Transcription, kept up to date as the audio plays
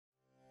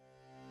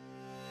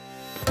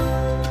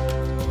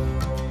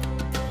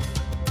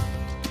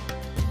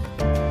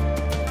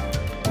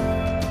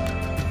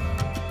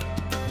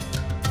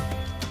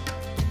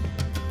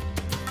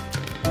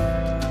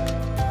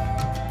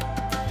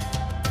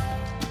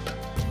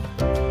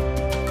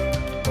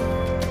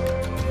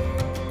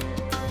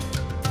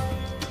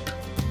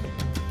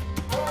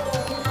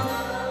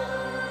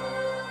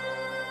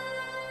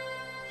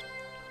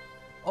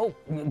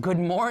Good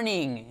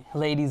morning,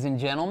 ladies and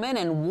gentlemen,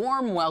 and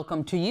warm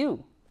welcome to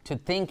you to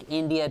Think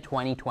India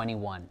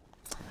 2021.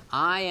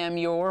 I am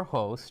your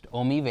host,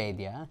 Omi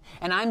Vedya,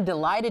 and I'm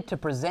delighted to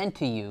present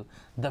to you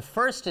the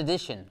first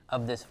edition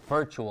of this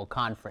virtual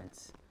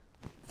conference.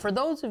 For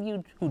those of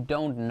you who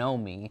don't know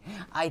me,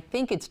 I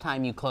think it's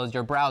time you close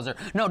your browser.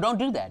 No, don't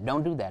do that.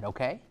 Don't do that,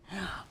 okay?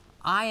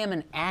 I am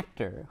an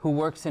actor who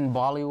works in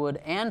Bollywood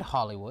and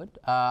Hollywood.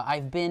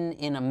 I've been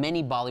in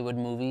many Bollywood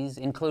movies,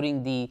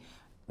 including the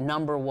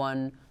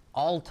 #1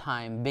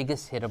 all-time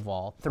biggest hit of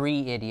all,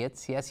 Three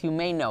Idiots. Yes, you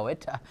may know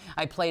it.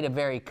 I played a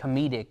very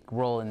comedic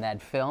role in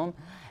that film.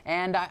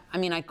 And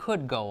I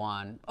could go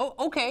on. Oh,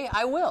 okay,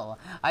 I will.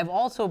 I've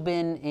also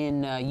been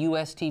in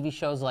US TV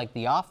shows like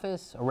The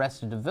Office,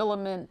 Arrested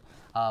Development,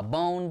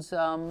 Bones,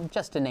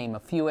 just to name a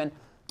few. And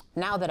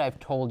now that I've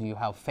told you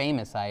how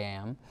famous I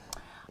am,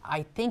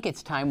 I think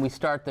it's time we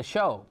start the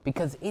show,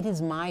 because it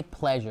is my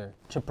pleasure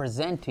to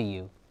present to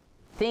you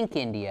Think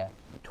India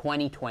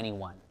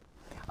 2021.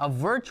 A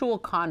virtual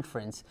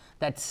conference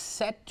that's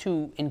set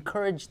to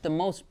encourage the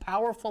most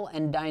powerful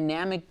and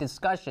dynamic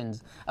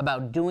discussions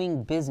about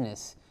doing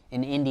business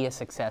in India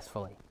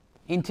successfully.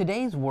 In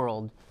today's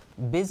world,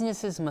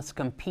 businesses must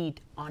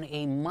compete on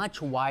a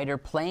much wider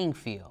playing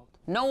field,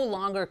 no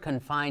longer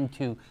confined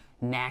to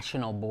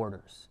national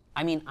borders.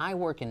 I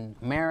work in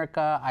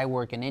America, I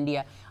work in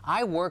India,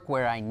 I work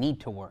where I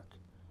need to work.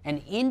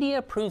 And India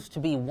proves to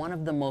be one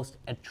of the most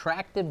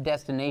attractive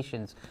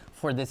destinations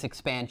for this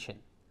expansion.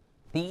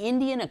 The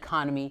Indian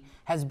economy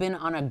has been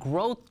on a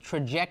growth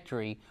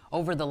trajectory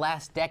over the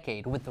last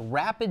decade, with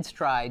rapid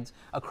strides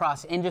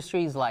across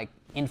industries like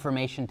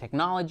information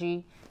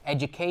technology,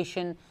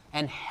 education,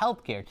 and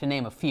healthcare, to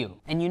name a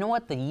few. And you know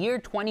what? The year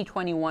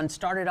 2021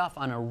 started off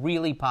on a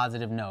really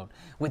positive note,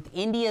 with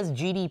India's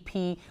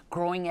GDP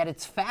growing at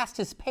its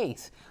fastest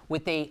pace,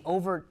 with a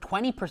over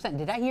 20%,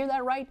 did I hear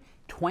that right?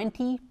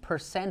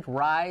 20%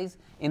 rise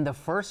in the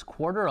first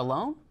quarter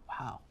alone?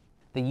 Wow.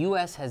 The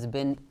US has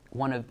been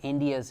one of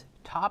India's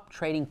top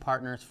trading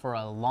partners for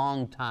a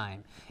long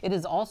time. It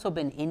has also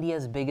been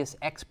India's biggest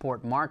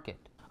export market.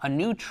 A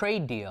new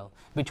trade deal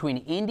between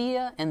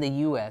India and the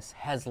US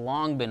has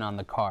long been on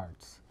the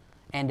cards.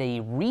 And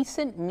a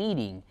recent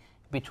meeting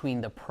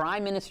between the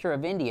Prime Minister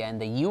of India and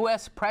the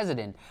US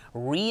President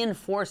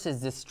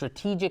reinforces this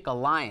strategic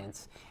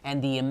alliance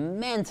and the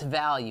immense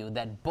value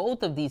that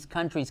both of these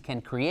countries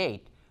can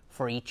create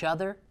for each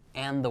other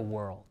and the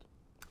world.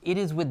 It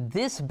is with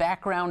this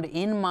background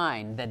in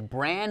mind that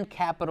Brand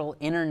Capital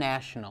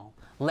International,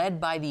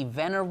 led by the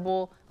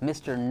venerable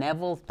Mr.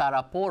 Neville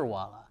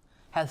Taraporwala,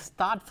 has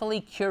thoughtfully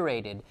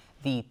curated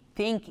the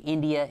Think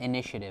India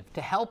initiative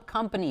to help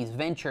companies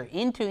venture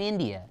into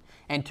India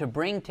and to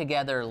bring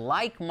together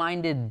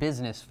like-minded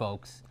business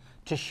folks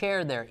to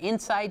share their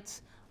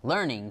insights,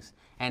 learnings,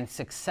 and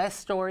success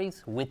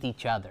stories with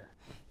each other.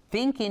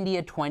 Think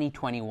India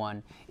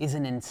 2021 is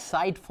an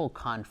insightful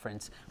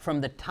conference from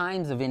the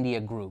Times of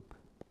India Group.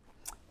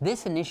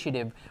 This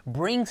initiative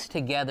brings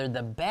together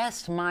the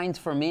best minds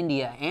from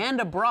India and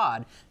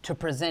abroad to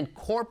present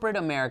corporate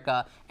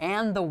America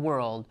and the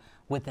world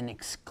with an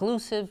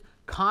exclusive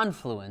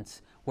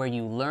confluence where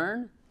you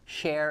learn,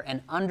 share,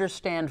 and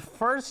understand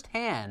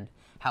firsthand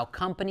how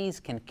companies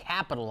can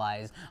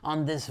capitalize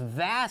on this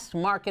vast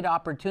market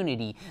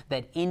opportunity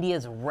that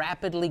India's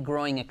rapidly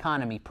growing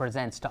economy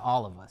presents to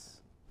all of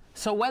us.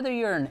 So whether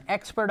you're an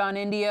expert on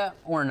India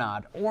or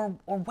not, or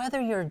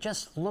whether you're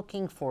just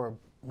looking for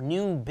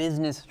new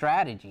business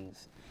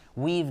strategies,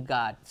 we've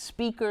got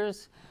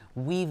speakers,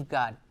 we've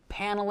got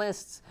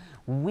panelists,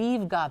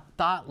 we've got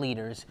thought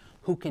leaders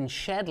who can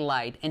shed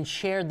light and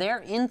share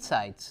their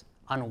insights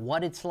on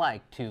what it's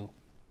like to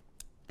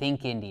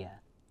think India.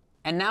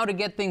 And now, to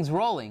get things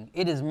rolling,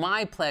 it is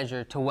my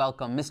pleasure to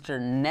welcome Mr.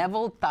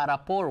 Neville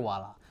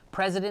Taraporwala,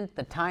 President,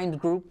 the Times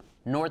Group,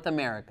 North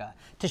America,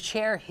 to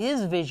share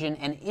his vision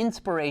and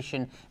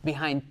inspiration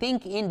behind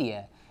Think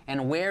India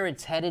and where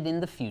it's headed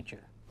in the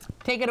future.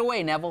 Take it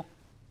away, Neville.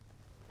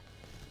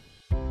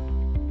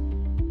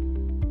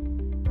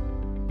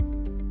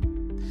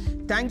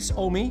 Thanks,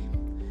 Omi.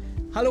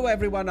 Hello,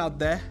 everyone out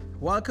there.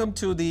 Welcome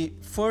to the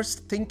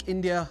first Think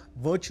India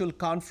virtual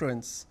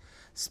conference,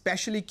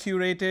 specially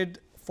curated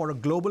for a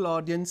global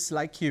audience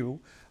like you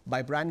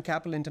by Brand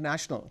Capital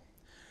International.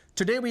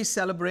 Today, we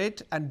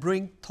celebrate and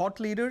bring thought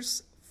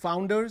leaders,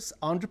 founders,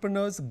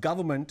 entrepreneurs,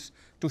 government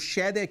to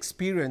share their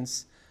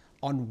experience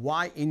on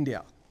why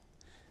India.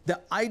 The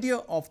idea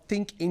of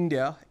Think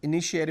India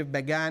initiative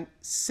began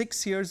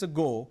 6 years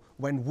ago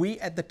when we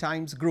at the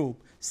Times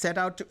Group set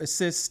out to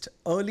assist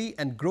early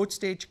and growth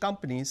stage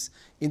companies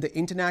in the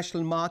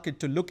international market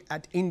to look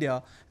at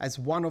India as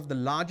one of the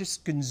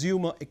largest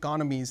consumer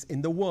economies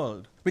in the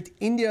world. With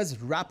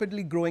India's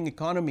rapidly growing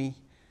economy,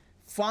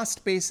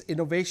 fast-paced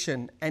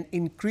innovation, and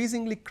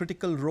increasingly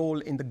critical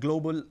role in the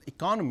global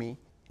economy,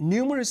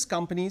 numerous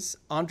companies,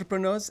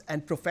 entrepreneurs,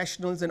 and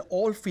professionals in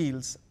all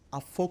fields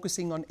are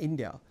focusing on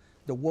India,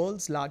 the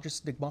world's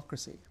largest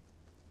democracy.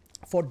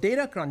 For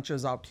data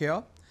crunchers out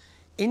here,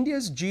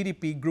 India's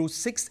GDP grew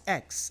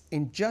 6x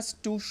in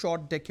just 2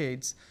 short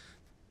decades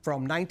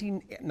from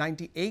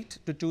 1998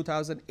 to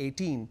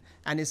 2018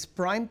 and is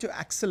primed to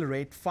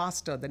accelerate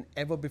faster than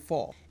ever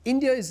before.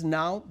 India is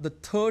now the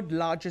third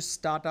largest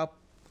startup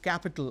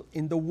capital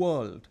in the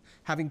world,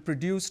 having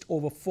produced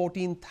over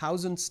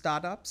 14,000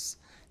 startups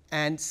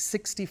and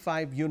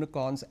 65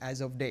 unicorns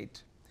as of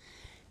date.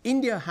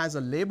 India has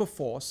a labor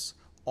force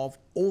of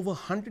over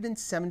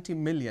 170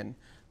 million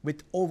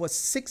with over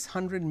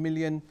 600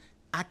 million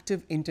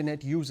active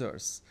internet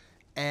users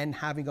and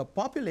having a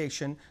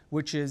population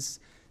which is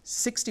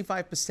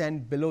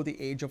 65% below the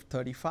age of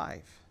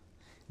 35.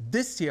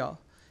 This year,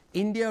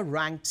 India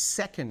ranked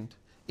second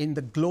in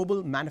the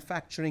Global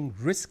Manufacturing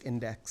Risk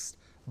Index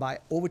by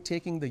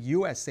overtaking the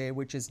USA,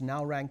 which is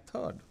now ranked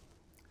third.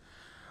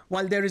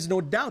 While there is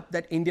no doubt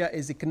that India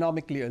is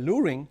economically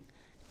alluring,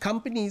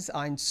 companies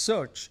are in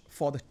search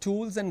for the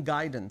tools and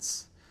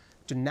guidance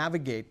to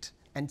navigate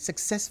and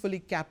successfully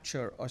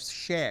capture a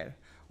share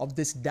of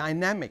this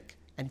dynamic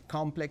and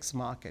complex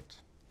market.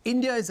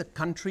 India is a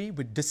country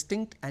with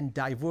distinct and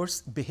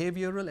diverse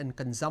behavioral and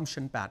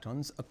consumption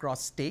patterns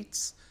across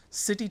states,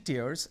 city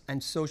tiers,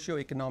 and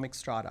socio-economic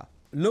strata.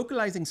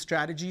 Localizing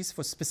strategies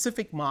for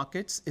specific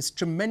markets is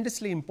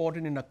tremendously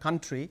important in a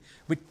country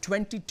with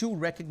 22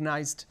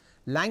 recognized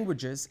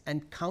languages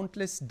and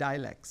countless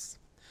dialects.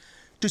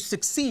 To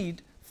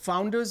succeed,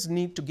 founders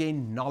need to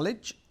gain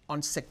knowledge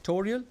on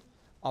sectorial,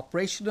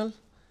 operational,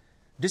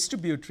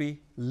 distributory,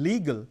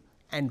 legal,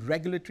 and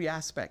regulatory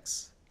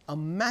aspects. A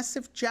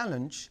massive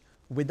challenge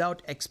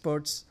without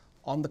experts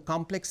on the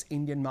complex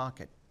Indian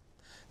market.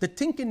 The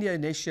Think India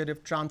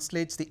initiative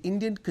translates the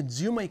Indian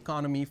consumer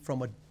economy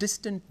from a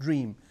distant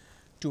dream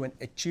to an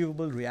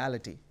achievable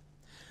reality.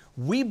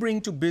 We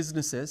bring to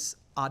businesses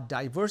our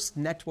diverse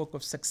network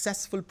of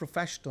successful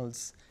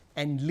professionals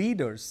and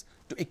leaders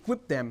to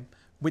equip them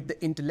with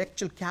the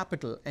intellectual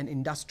capital and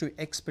industry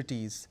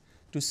expertise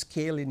to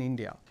scale in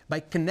India. By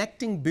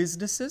connecting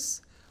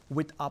businesses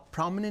with our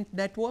prominent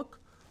network,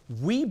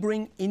 we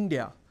bring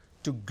India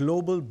to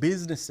global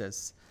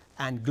businesses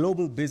and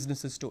global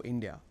businesses to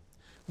India.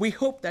 We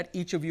hope that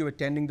each of you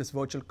attending this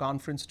virtual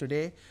conference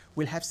today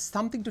will have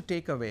something to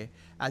take away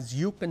as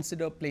you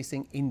consider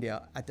placing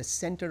India at the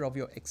center of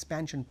your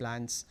expansion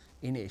plans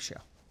in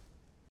Asia.